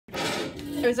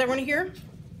Is everyone here?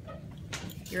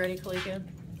 You ready, Kalika?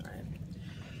 All right.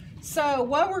 So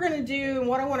what we're going to do and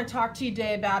what I want to talk to you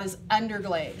today about is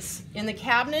underglaze. In the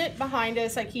cabinet behind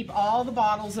us, I keep all the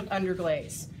bottles of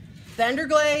underglaze. The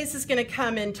underglaze is going to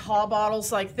come in tall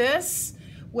bottles like this,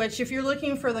 which if you're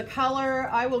looking for the color,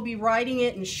 I will be writing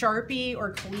it in Sharpie,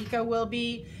 or Kalika will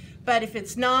be. But if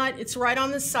it's not, it's right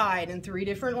on the side in 3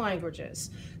 different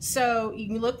languages. So you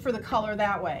can look for the color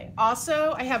that way.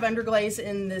 Also, I have underglaze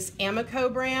in this Amico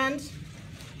brand.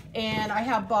 And I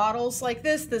have bottles like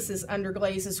this. This is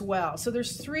underglaze as well. So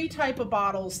there's 3 types of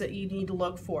bottles that you need to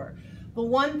look for. The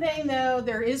one thing though,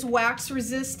 there is wax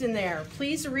resist in there.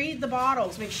 Please read the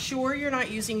bottles. Make sure you're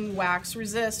not using wax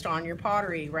resist on your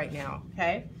pottery right now,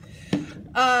 okay?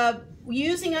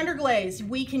 Using underglaze,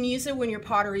 we can use it when your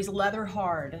pottery is leather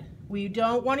hard. We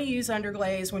don't want to use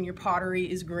underglaze when your pottery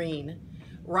is green,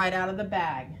 right out of the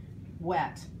bag,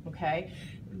 wet, okay?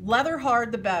 Leather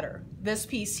hard, the better. This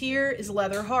piece here is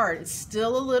leather hard. It's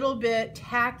still a little bit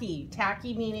tacky.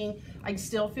 Tacky meaning I can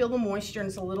still feel the moisture and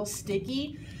it's a little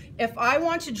sticky. If I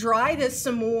want to dry this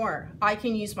some more, I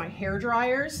can use my hair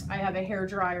dryers. I have a hair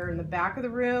dryer in the back of the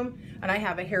room and I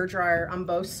have a hair dryer on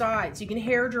both sides. You can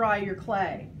hair dry your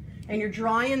clay and you're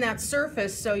drying that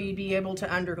surface so you'd be able to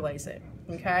underglaze it,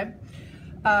 okay?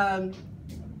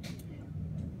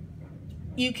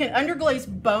 You can underglaze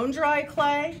bone dry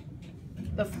clay,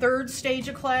 the 3rd stage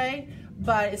of clay,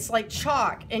 but it's like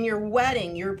chalk and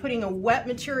you're putting a wet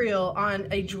material on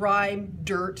a dry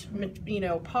dirt,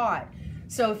 pot.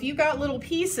 So if you've got little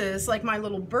pieces, like my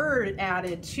little bird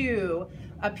added to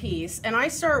a piece, and I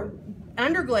start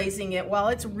underglazing it while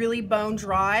it's really bone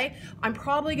dry, I'm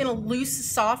probably gonna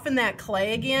soften that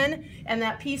clay again, and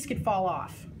that piece could fall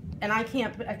off. And I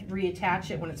can't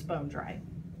reattach it when it's bone dry.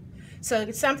 So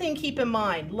it's something to keep in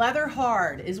mind. Leather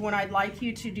hard is when I'd like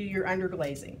you to do your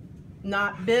underglazing,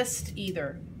 not bisque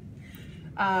either.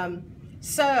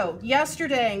 So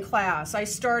yesterday in class, I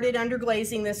started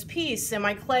underglazing this piece and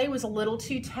my clay was a little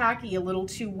too tacky, a little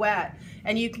too wet.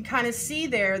 And you can kind of see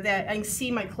there that I can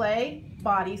see my clay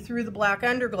body through the black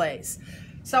underglaze.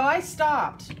 So I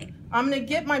stopped. I'm gonna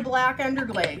get my black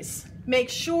underglaze. Make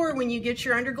sure when you get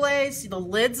your underglaze, the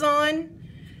lid's on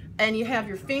and you have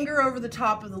your finger over the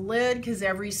top of the lid, because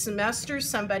every semester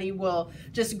somebody will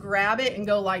just grab it and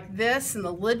go like this and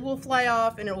the lid will fly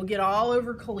off and it will get all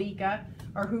over Kalika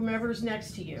or whomever's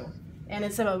next to you. And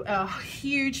it's a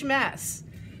huge mess.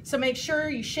 So make sure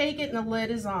you shake it and the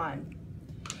lid is on.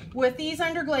 With these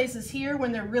underglazes here,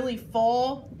 when they're really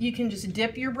full, you can just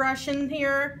dip your brush in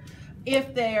here.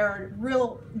 If they're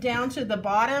real down to the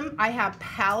bottom, I have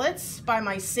pallets by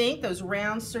my sink, those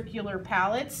round circular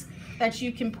pallets that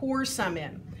you can pour some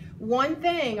in. One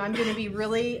thing I'm going to be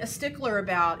really a stickler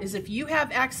about is if you have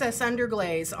excess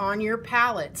underglaze on your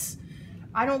pallets,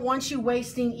 I don't want you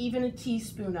wasting even a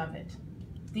teaspoon of it.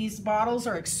 These bottles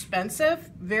are expensive,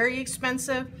 very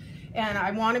expensive, and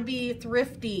I want to be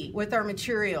thrifty with our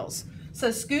materials.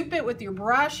 So scoop it with your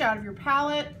brush out of your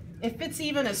palette. If it's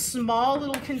even a small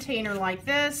little container like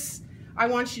this, I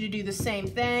want you to do the same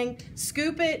thing.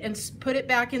 Scoop it and put it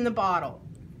back in the bottle,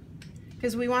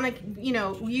 because we want to,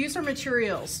 use our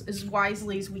materials as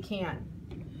wisely as we can.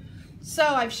 So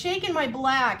I've shaken my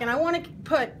black and I want to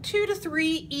put 2 to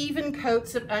 3 even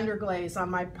coats of underglaze on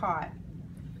my pot.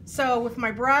 So with my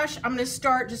brush, I'm going to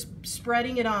start just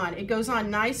spreading it on. It goes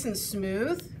on nice and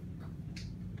smooth.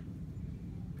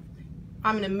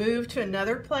 I'm going to move to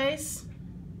another place.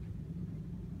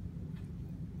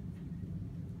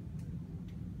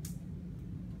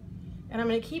 And I'm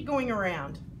going to keep going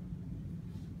around.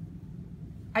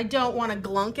 I don't want to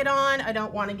glunk it on. I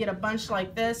don't want to get a bunch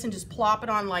like this and just plop it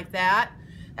on like that.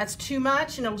 That's too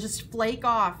much and it'll just flake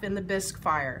off in the bisque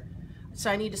fire.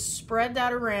 So I need to spread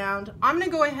that around. I'm going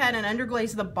to go ahead and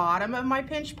underglaze the bottom of my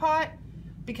pinch pot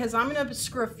because I'm going to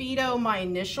Sgraffito my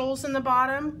initials in the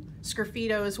bottom.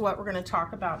 Sgraffito is what we're going to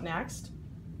talk about next.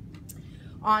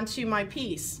 Onto my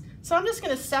piece. So I'm just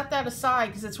going to set that aside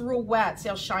because it's real wet. See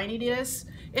how shiny it is?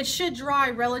 It should dry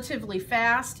relatively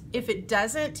fast. If it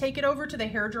doesn't, take it over to the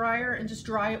hair dryer and just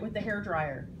dry it with the hair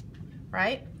dryer,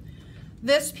 right?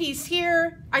 This piece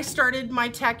here, I started my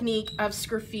technique of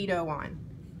Sgraffito on.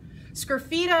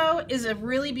 Sgraffito is a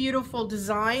really beautiful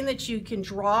design that you can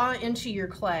draw into your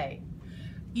clay.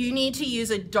 You need to use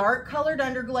a dark colored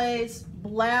underglaze,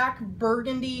 black,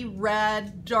 burgundy,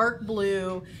 red, dark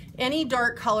blue. Any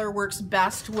dark color works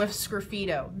best with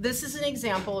Sgraffito. This is an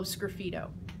example of Sgraffito,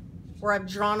 where I've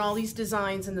drawn all these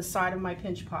designs in the side of my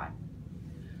pinch pot.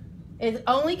 It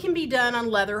only can be done on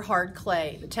leather hard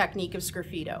clay, the technique of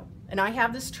Sgraffito. And I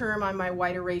have this term on my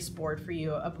white erase board for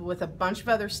you with a bunch of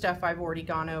other stuff I've already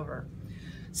gone over.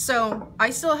 So I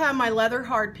still have my leather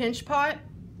hard pinch pot,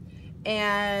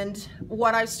 and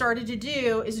what I've started to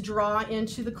do is draw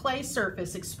into the clay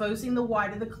surface, exposing the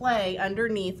white of the clay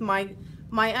underneath my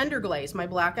underglaze, my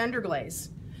black underglaze.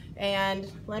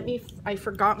 And I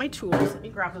forgot my tools. Let me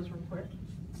grab those real quick.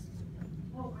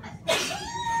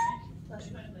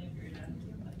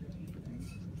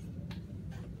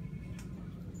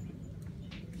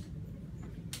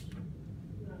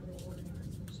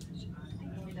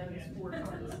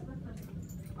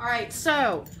 All right,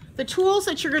 so the tools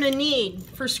that you're going to need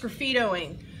for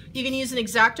sgraffitoing, you can use an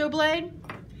X-Acto blade.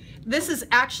 This is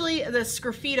actually the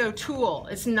Sgraffito tool.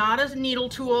 It's not a needle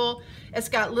tool. It's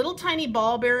got little tiny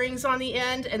ball bearings on the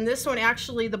end, and this one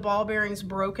actually the ball bearing's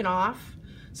broken off.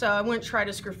 So I wouldn't try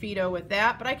to sgraffito with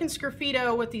that, but I can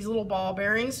sgraffito with these little ball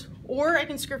bearings, or I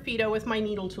can sgraffito with my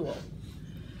needle tool.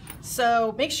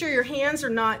 So make sure your hands are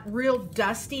not real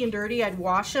dusty and dirty. I'd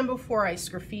wash them before I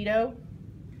sgraffito.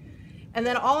 And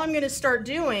then all I'm going to start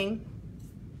doing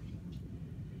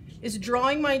is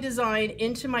drawing my design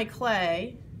into my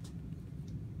clay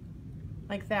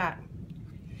like that.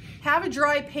 Have a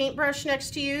dry paintbrush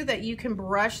next to you that you can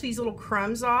brush these little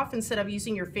crumbs off instead of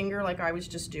using your finger like I was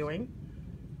just doing,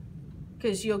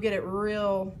 because you'll get it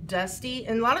real dusty.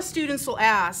 And a lot of students will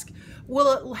ask,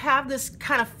 will it have this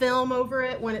kind of film over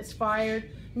it when it's fired?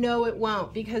 No, it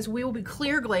won't, because we will be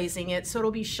clear glazing it, so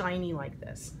it'll be shiny like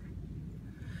this.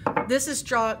 This is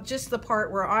just the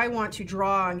part where I want to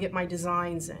draw and get my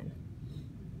designs in.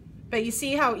 But you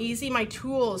see how easy my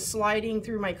tool is sliding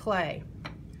through my clay.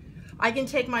 I can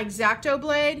take my X-Acto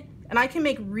blade and I can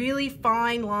make really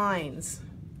fine lines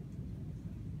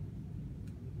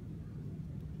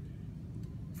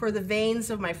for the veins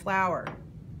of my flower.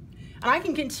 And I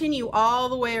can continue all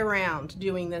the way around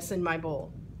doing this in my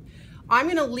bowl. I'm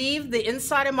going to leave the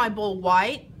inside of my bowl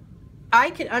white. I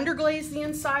could underglaze the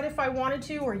inside if I wanted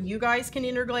to, or you guys can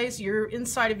interglaze your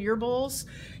inside of your bowls.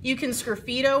 You can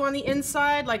sgraffito on the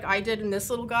inside like I did in this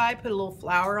little guy, put a little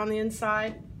flower on the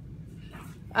inside.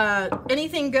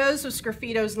 Anything goes with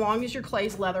sgraffito as long as your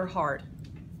clay's leather hard.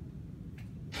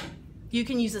 You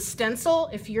can use a stencil.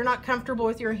 If you're not comfortable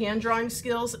with your hand drawing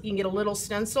skills, you can get a little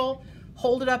stencil,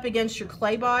 hold it up against your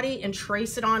clay body and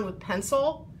trace it on with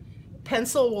pencil.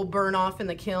 Pencil will burn off in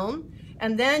the kiln.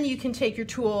 And then you can take your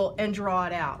tool and draw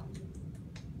it out.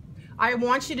 I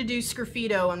want you to do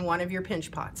sgraffito on one of your pinch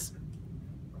pots.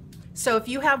 So if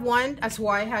you have one, that's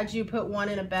why I had you put one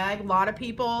in a bag. A lot of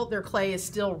people, their clay is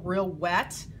still real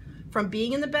wet from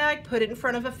being in the bag. Put it in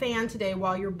front of a fan today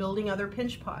while you're building other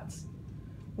pinch pots.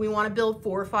 We want to build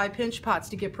 4 or 5 pinch pots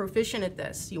to get proficient at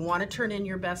this. You want to turn in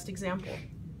your best example.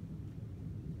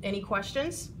 Any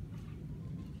questions?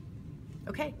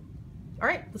 Okay. All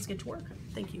right, let's get to work.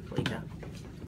 Thank you, Kalika.